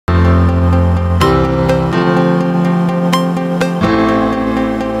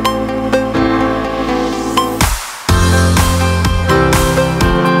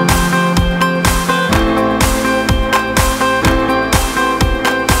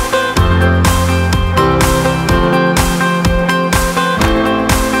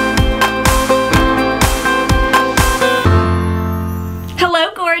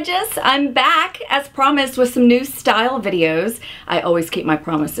as promised, with some new style videos. I always keep my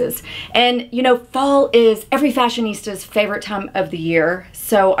promises. And you know, fall is every fashionista's favorite time of the year.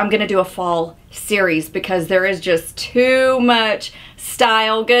 So I'm gonna do a fall series because there is just too much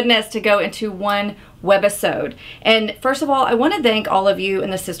style goodness to go into one webisode. And first of all, I want to thank all of you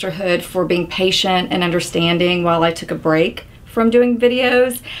in the sisterhood for being patient and understanding while I took a break from doing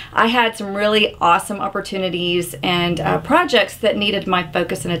videos. I had some really awesome opportunities and projects that needed my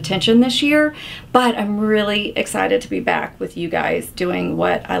focus and attention this year, but I'm really excited to be back with you guys doing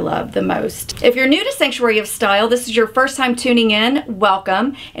what I love the most. If you're new to Sanctuary of Style, this is your first time tuning in,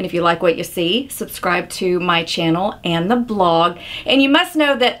 welcome. And if you like what you see, subscribe to my channel and the blog. And you must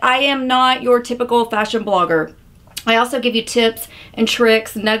know that I am not your typical fashion blogger. I also give you tips and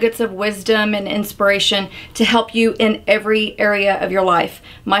tricks, nuggets of wisdom and inspiration to help you in every area of your life.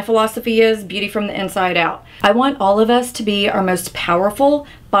 My philosophy is beauty from the inside out. I want all of us to be our most powerful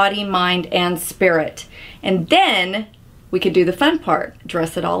body, mind, and spirit. And then we could do the fun part,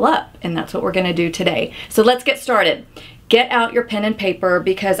 dress it all up. And that's what we're gonna do today. So let's get started. Get out your pen and paper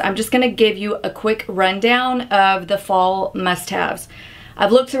because I'm just gonna give you a quick rundown of the fall must-haves.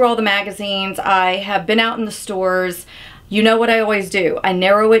 I've looked through all the magazines, I have been out in the stores. You know what I always do. I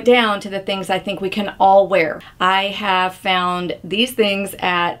narrow it down to the things I think we can all wear. I have found these things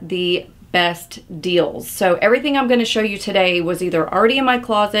at the best deals. So everything I'm going to show you today was either already in my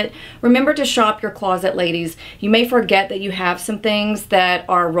closet. Remember to shop your closet, ladies. You may forget that you have some things that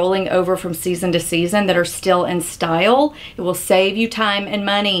are rolling over from season to season that are still in style. It will save you time and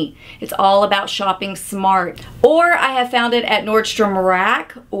money. It's all about shopping smart. Or I have found it at Nordstrom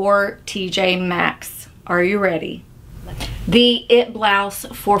Rack or TJ Maxx. Are you ready? The It blouse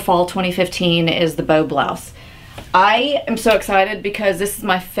for fall 2015 is the bow blouse. I am so excited because this is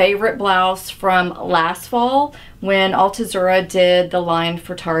my favorite blouse from last fall when Altazura did the line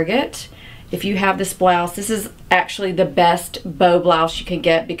for Target. If you have this blouse, this is actually the best bow blouse you can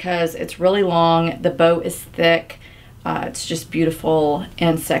get because it's really long, the bow is thick, it's just beautiful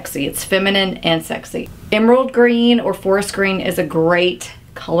and sexy. It's feminine and sexy. Emerald green or forest green is a great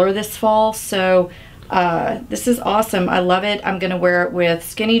color this fall, so this is awesome. I love it. I'm gonna wear it with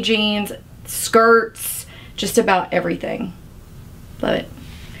skinny jeans, skirts, just about everything. Love it.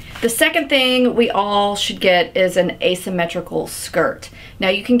 The second thing we all should get is an asymmetrical skirt. Now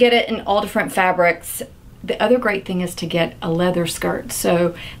you can get it in all different fabrics. The other great thing is to get a leather skirt.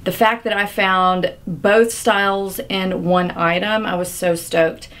 So the fact that I found both styles in one item, I was so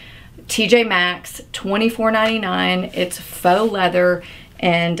stoked. TJ Maxx, $24.99. It's faux leather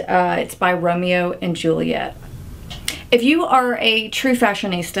and it's by Romeo and Juliet. If you are a true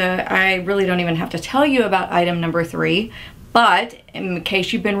fashionista, I really don't even have to tell you about item number 3, but in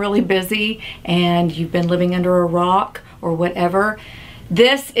case you've been really busy and you've been living under a rock or whatever,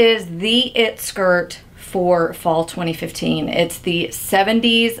 this is the it skirt for fall 2015. It's the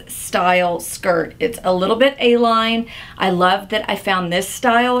 70s style skirt. It's a little bit A-line. I love that I found this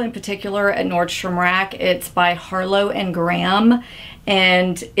style in particular at Nordstrom Rack. It's by Harlow and Graham,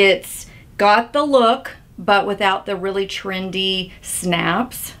 and it's got the look but without the really trendy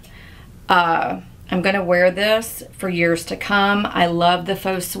snaps. I'm gonna wear this for years to come. I love the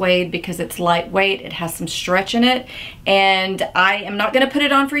faux suede because it's lightweight, it has some stretch in it, and I am not gonna put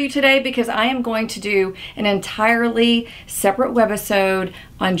it on for you today because I am going to do an entirely separate webisode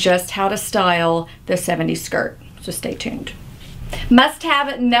on just how to style the 70s skirt, so stay tuned.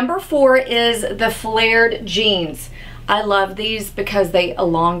 Must-have number 4 is the flared jeans. I love these because they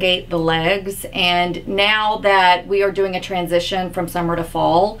elongate the legs, and now that we are doing a transition from summer to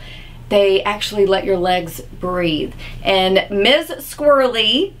fall, they actually let your legs breathe. And Ms.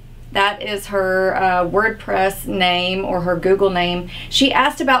 Squirrely, that is her WordPress name or her Google name, she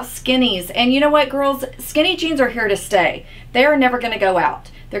asked about skinnies. And you know what, girls? Skinny jeans are here to stay. They are never gonna go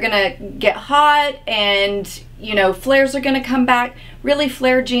out. They're gonna get hot and, you know, flares are gonna come back. Really,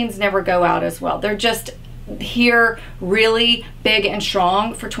 flared jeans never go out as well. They're just here really big and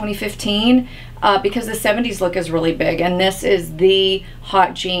strong for 2015 because the 70s look is really big, and this is the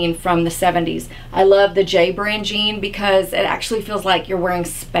hot jean from the 70s. I love the J brand jean because it actually feels like you're wearing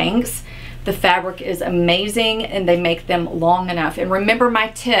Spanx. The fabric is amazing and they make them long enough. And remember my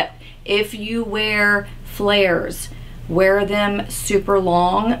tip, if you wear flares, wear them super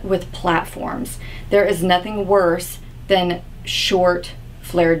long with platforms. There is nothing worse than short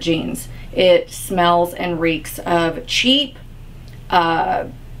flared jeans. It smells and reeks of cheap.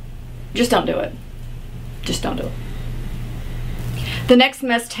 Just don't do it. Just don't do it. The next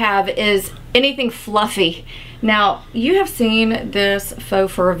must-have is anything fluffy. Now, you have seen this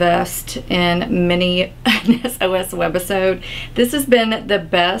faux fur vest in many SOS webisode. This has been the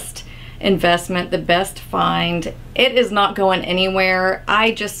best investment, the best find. It is not going anywhere.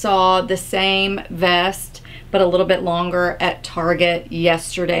 I just saw the same vest, but a little bit longer at Target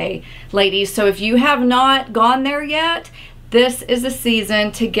yesterday. Ladies, so if you have not gone there yet, this is the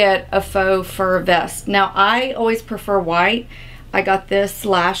season to get a faux fur vest. Now, I always prefer white. I got this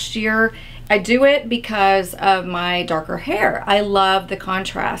last year. I do it because of my darker hair. I love the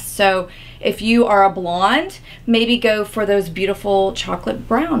contrast. So if you are a blonde, maybe go for those beautiful chocolate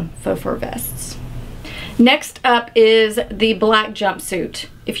brown faux fur vests. Next up is the black jumpsuit.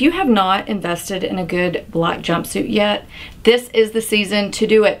 If you have not invested in a good black jumpsuit yet, this is the season to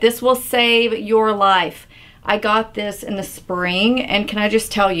do it. This will save your life. I got this in the spring, and can I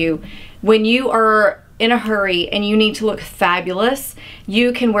just tell you, when you are in a hurry and you need to look fabulous,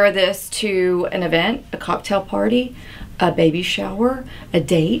 you can wear this to an event, a cocktail party, a baby shower, a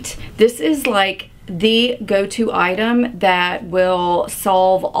date. This is like the go-to item that will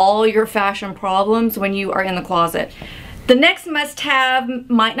solve all your fashion problems when you are in the closet. The next must-have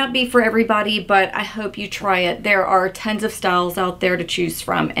might not be for everybody, but I hope you try it. There are tons of styles out there to choose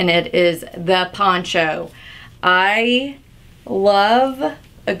from, and it is the poncho. I love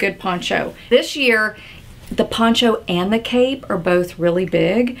a good poncho. This year, the poncho and the cape are both really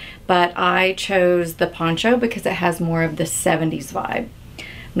big, but I chose the poncho because it has more of the 70s vibe.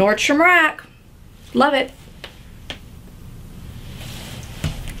 Nordstrom Rack, love it.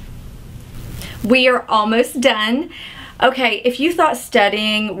 We are almost done. Okay, if you thought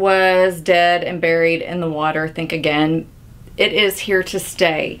studding was dead and buried in the water, think again. It is here to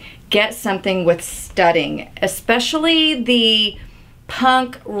stay. Get something with studding, especially the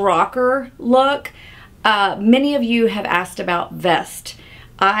punk rocker look. Many of you have asked about vest.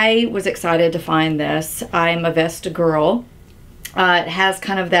 I was excited to find this. I'm a vest girl. It has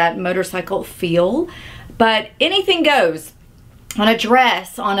kind of that motorcycle feel, but anything goes. On a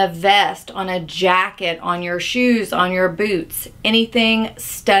dress, on a vest, on a jacket, on your shoes, on your boots, anything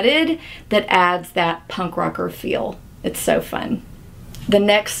studded that adds that punk rocker feel. It's so fun. The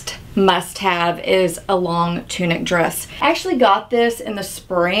next must-have is a long tunic dress. I actually got this in the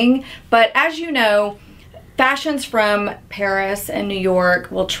spring, but as you know, fashions from Paris and New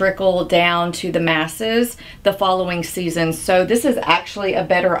York will trickle down to the masses the following season. So this is actually a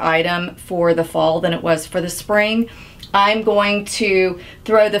better item for the fall than it was for the spring. I'm going to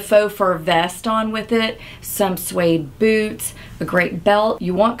throw the faux fur vest on with it, some suede boots, a great belt.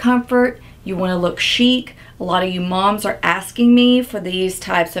 You want comfort, you want to look chic. A lot of you moms are asking me for these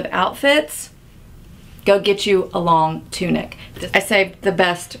types of outfits. Go get you a long tunic. I saved the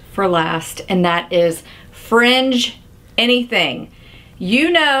best for last, and that is fringe anything.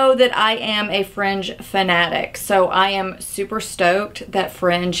 You know that I am a fringe fanatic, so I am super stoked that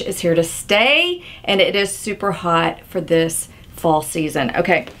fringe is here to stay, and it is super hot for this fall season.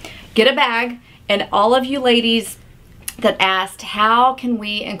 Okay, get a bag, and all of you ladies that asked how can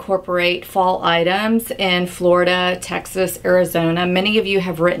we incorporate fall items in Florida, Texas, Arizona, many of you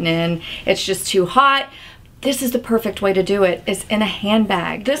have written in, it's just too hot. This is the perfect way to do it. It's in a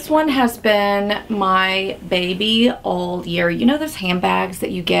handbag. This one has been my baby all year. You know those handbags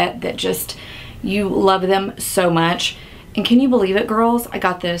that you get that just, you love them so much. And can you believe it, girls? I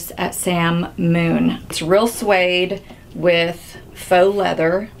got this at Sam Moon. It's real suede with faux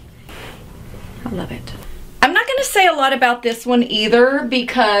leather. I love it. I'm not gonna say a lot about this one either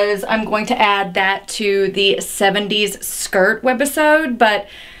because I'm going to add that to the 70s skirt webisode, but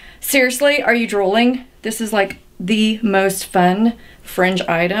seriously, are you drooling? This is like the most fun fringe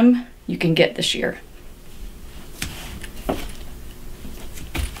item you can get this year.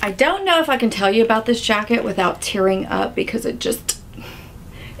 I don't know if I can tell you about this jacket without tearing up because it just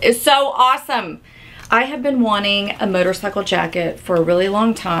is so awesome. I have been wanting a motorcycle jacket for a really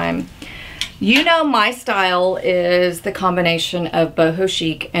long time. You know my style is the combination of boho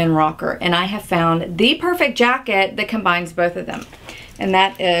chic and rocker, and I have found the perfect jacket that combines both of them. And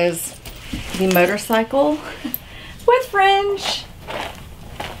that is the motorcycle with fringe.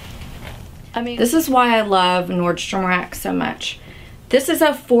 I mean, this is why I love Nordstrom Rack so much. This is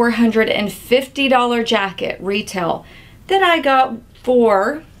a $450 jacket retail that I got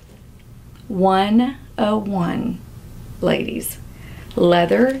for $101, ladies.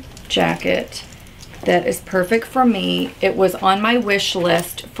 Leather jacket that is perfect for me. It was on my wish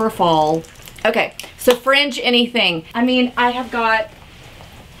list for fall. Okay, so fringe anything. I mean, I have got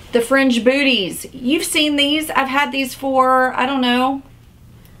the fringe booties. You've seen these. I've had these for, I don't know,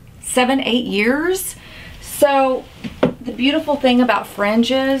 7-8 years. So the beautiful thing about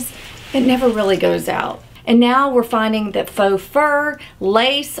fringe is it never really goes out. And now we're finding that faux fur,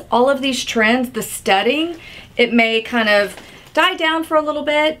 lace, all of these trends, the studding, it may kind of die down for a little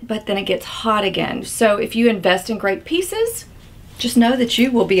bit, but then it gets hot again. So if you invest in great pieces, just know that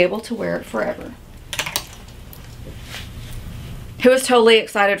you will be able to wear it forever. Who is totally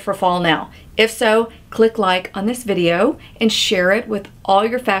excited for fall now? If so, click like on this video and share it with all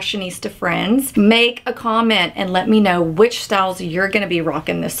your fashionista friends. Make a comment and let me know which styles you're gonna be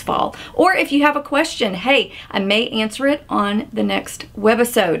rocking this fall. Or if you have a question, hey, I may answer it on the next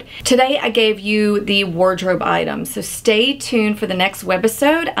webisode. Today I gave you the wardrobe items, so stay tuned for the next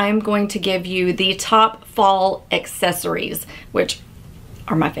webisode. I'm going to give you the top fall accessories, which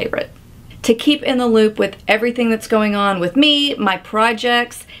are my favorite. To keep in the loop with everything that's going on with me, my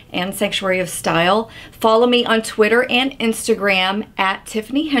projects, and Sanctuary of Style, follow me on Twitter and Instagram at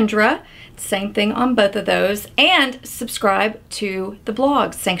Tiffany Hendra. Same thing on both of those. And subscribe to the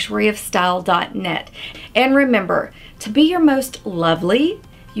blog, sanctuaryofstyle.net. And remember, to be your most lovely,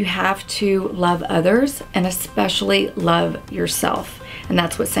 you have to love others and especially love yourself. And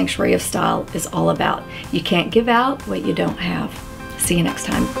that's what Sanctuary of Style is all about. You can't give out what you don't have. See you next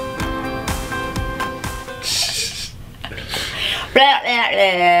time.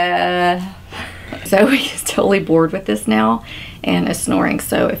 Zoe is totally bored with this now and is snoring.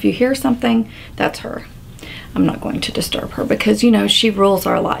 So if you hear something, that's her. I'm not going to disturb her because, you know, she rules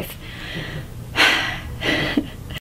our life.